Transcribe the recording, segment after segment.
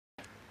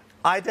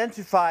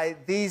Identify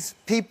these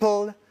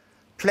people,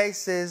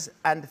 places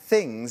and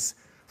things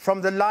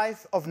from the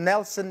life of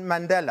Nelson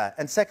Mandela.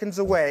 And seconds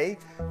away,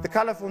 the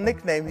colourful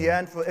nickname he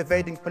earned for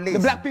evading police. The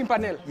Black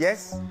Pimpernel.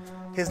 Yes.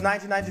 His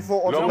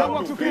 1994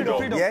 autobiography.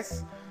 Freedom.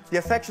 Yes. The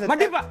affectionate...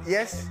 Madiba.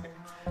 Yes.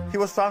 He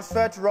was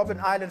transferred to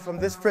Robben Island from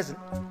this prison.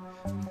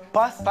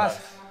 Pass.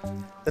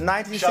 The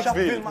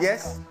 1960...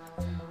 Yes.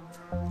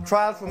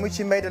 Trial from which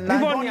he made a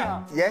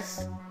land...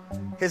 Yes.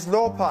 His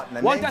law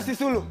partner... Walter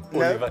Sisulu.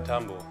 No. Oliver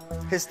Tambo.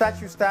 His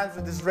statue stands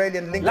with Israeli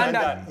and Lincoln.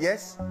 London.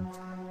 Yes.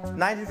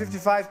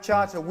 1955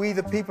 Charter, We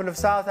the People of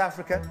South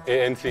Africa.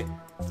 ANC.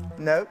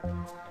 No.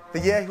 The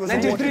year he was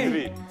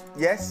 93.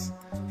 Yes.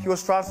 He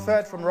was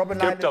transferred from Robben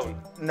Cape Island.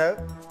 Town. No.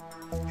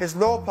 His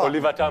law partner.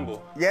 Oliver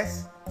Tambo.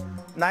 Yes.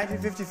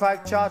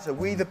 1955 Charter,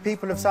 We the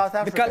People of South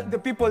Africa. The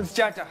People's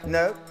Charter.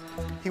 No.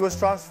 He was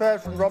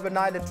transferred from Robben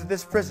Island to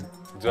this prison.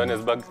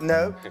 Johannesburg.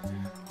 No.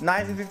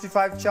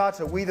 1955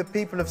 Charter, We the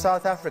People of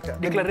South Africa.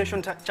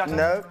 Declaration Charter.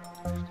 No.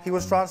 He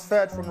was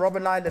transferred from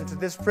Robben Island to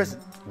this prison.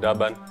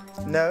 Durban.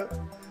 No.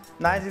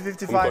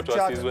 1955 Mkotwa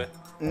Charter. Sizwe.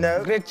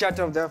 No. Great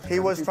Charter of the He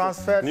was people.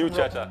 transferred New from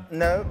Charter.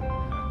 No.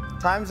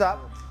 Time's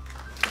up.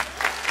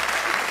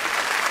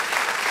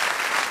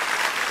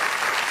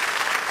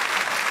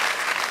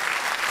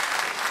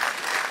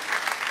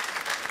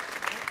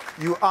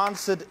 You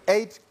answered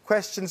 8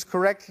 questions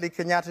correctly,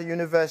 Kenyatta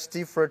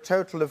University, for a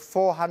total of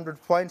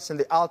 400 points in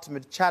the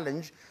ultimate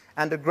challenge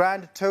and a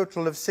grand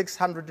total of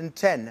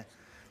 610.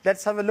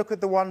 Let's have a look at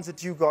the ones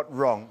that you got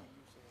wrong.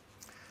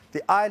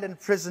 The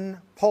Island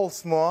Prison,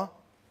 Pollsmoor,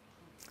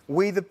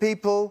 We the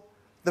People,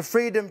 the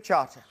Freedom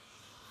Charter.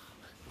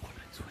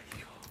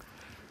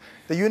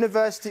 The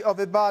University of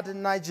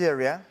Ibadan,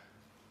 Nigeria.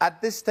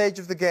 At this stage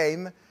of the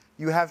game,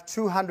 you have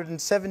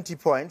 270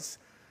 points.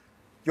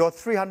 You're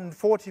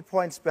 340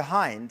 points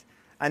behind,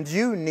 and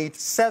you need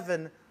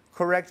 7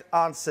 correct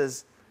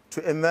answers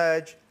to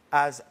emerge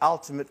as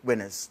ultimate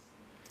winners.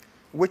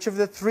 Which of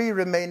the 3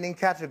 remaining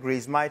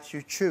categories might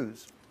you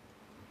choose?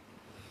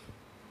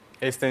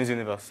 Einstein's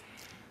universe.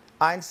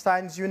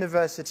 Einstein's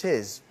universe it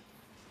is.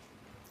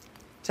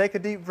 Take a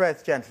deep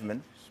breath,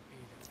 gentlemen.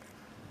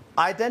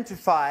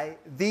 Identify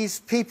these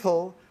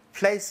people,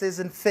 places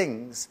and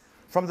things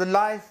from the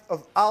life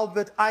of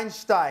Albert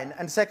Einstein,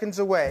 and seconds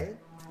away,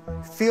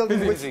 field in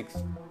which... Physics.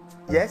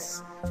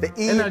 Yes. The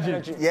E...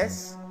 Energy.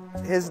 Yes.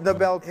 His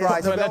Nobel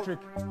Prize. Photoelectric.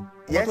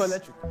 Yes.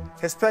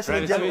 Photoelectric. His special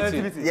Relativity.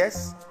 agenda.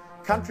 Yes.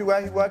 Country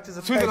where he worked as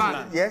a Switzerland.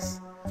 patient. Yes.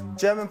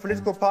 German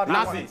political party.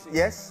 Nazi.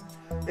 Yes.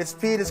 Its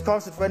speed is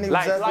constant for any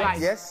Light. observer. Light.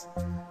 Yes.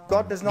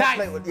 God does not Dice.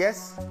 play with.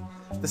 Yes.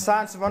 The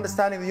science of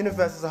understanding the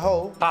universe as a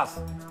whole. Pass.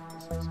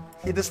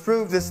 He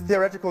disproved this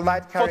theoretical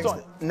light carrying...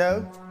 Photon.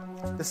 No.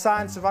 The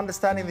science of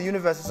understanding the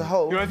universe as a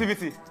whole.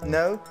 Relativity.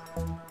 No.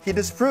 He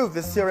disproved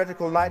this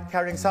theoretical light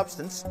carrying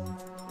substance.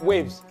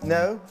 Waves.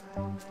 No.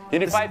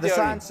 Unified The theory.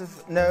 science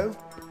of... No.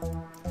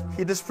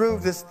 He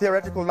disproved this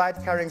theoretical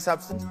light carrying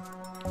substance.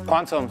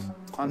 Quantums.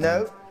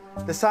 No.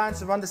 The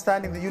science of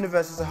understanding the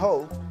universe as a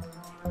whole.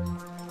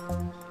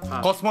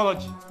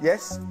 Cosmology.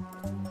 Yes.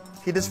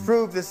 He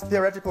disproved this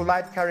theoretical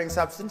light carrying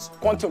substance.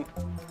 Quantum.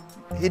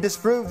 He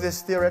disproved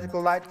this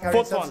theoretical light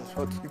carrying Photon.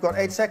 substance. You've got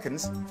 8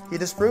 seconds. He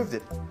disproved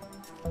it.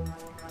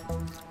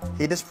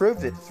 He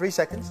disproved it. 3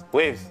 seconds.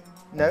 Waves.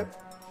 No.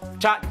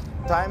 Chat.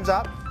 Time's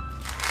up.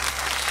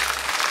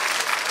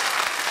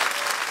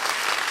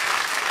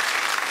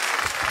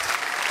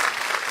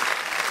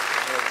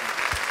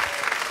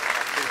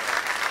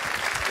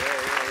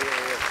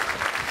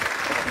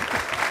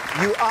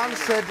 You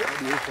answered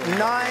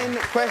 9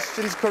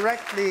 questions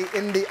correctly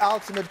in the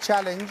ultimate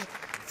challenge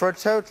for a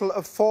total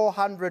of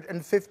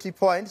 450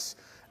 points,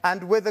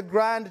 and with a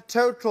grand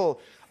total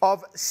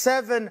of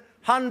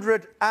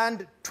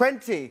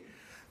 720.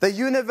 The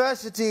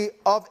University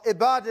of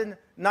Ibadan,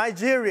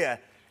 Nigeria,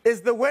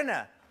 is the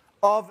winner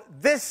of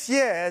this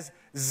year's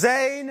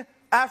Zain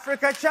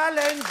Africa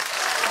Challenge.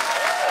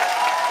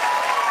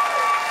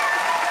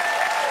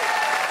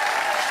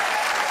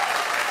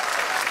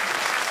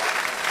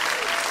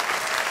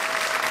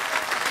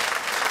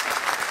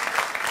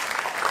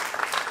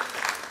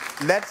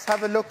 Let's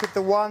have a look at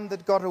the one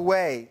that got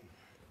away.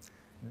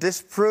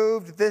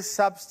 Disproved this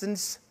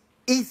substance,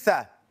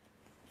 ether.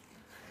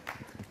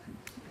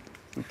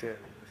 Okay.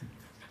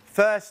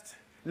 First,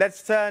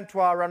 let's turn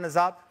to our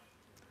runners-up.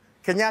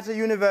 Kenyatta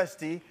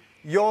University,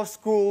 your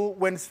school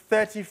wins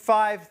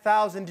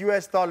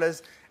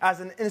 $35,000 as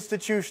an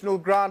institutional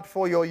grant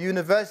for your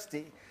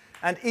university,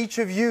 and each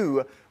of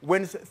you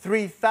wins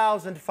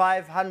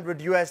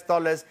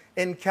 $3,500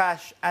 in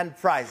cash and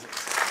prizes.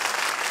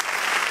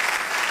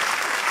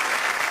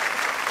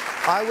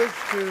 I wish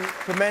to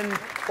commend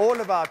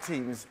all of our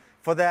teams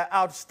for their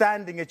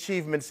outstanding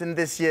achievements in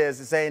this year's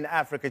Zain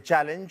Africa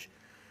Challenge.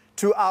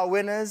 To our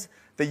winners,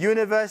 the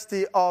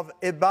University of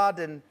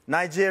Ibadan,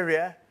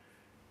 Nigeria,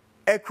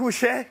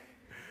 Ekushe,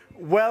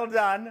 well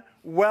done,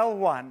 well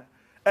won.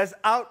 As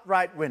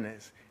outright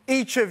winners,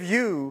 each of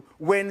you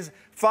wins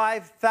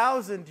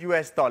 5,000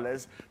 US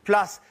dollars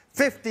plus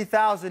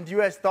 50,000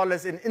 US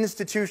dollars in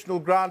institutional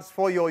grants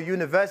for your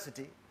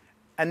university.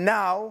 And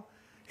now,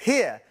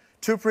 here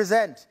to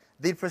present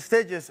the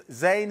prestigious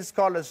Zane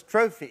Scholars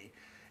Trophy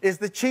is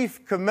the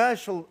Chief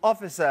Commercial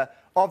Officer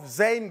of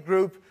Zane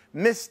Group,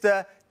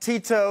 Mr.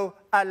 Tito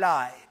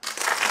Alai.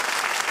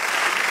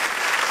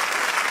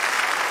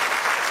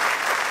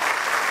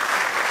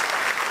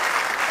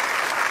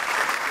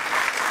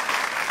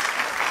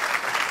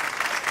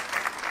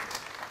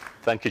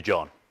 Thank you,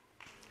 John.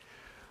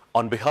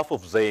 On behalf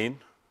of Zane,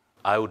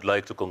 I would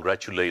like to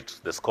congratulate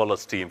the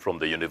scholars team from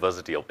the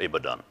University of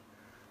Ibadan.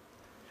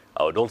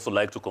 I would also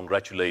like to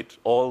congratulate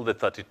all the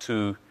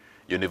 32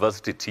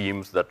 university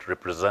teams that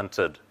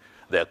represented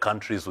their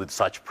countries with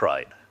such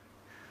pride.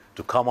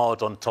 To come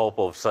out on top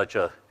of such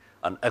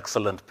an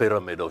excellent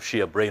pyramid of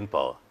sheer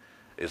brainpower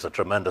is a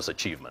tremendous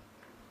achievement.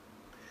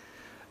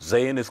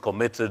 Zane is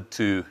committed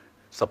to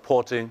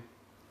supporting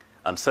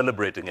and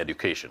celebrating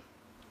education.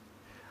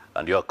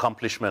 And your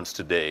accomplishments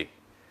today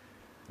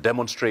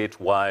demonstrate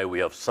why we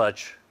have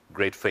such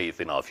great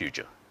faith in our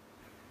future.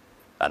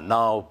 And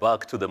now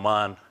back to the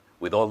man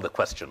with all the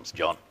questions,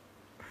 John.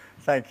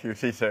 Thank you,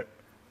 Tito.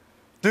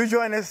 Do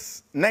join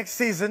us next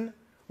season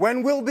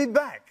when we'll be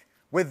back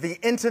with the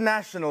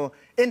international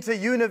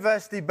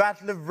inter-university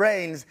battle of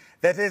brains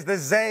that is the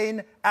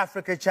Zane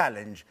Africa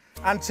Challenge.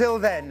 Until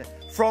then,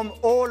 from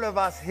all of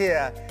us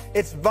here,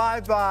 it's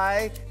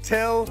bye-bye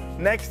till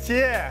next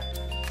year.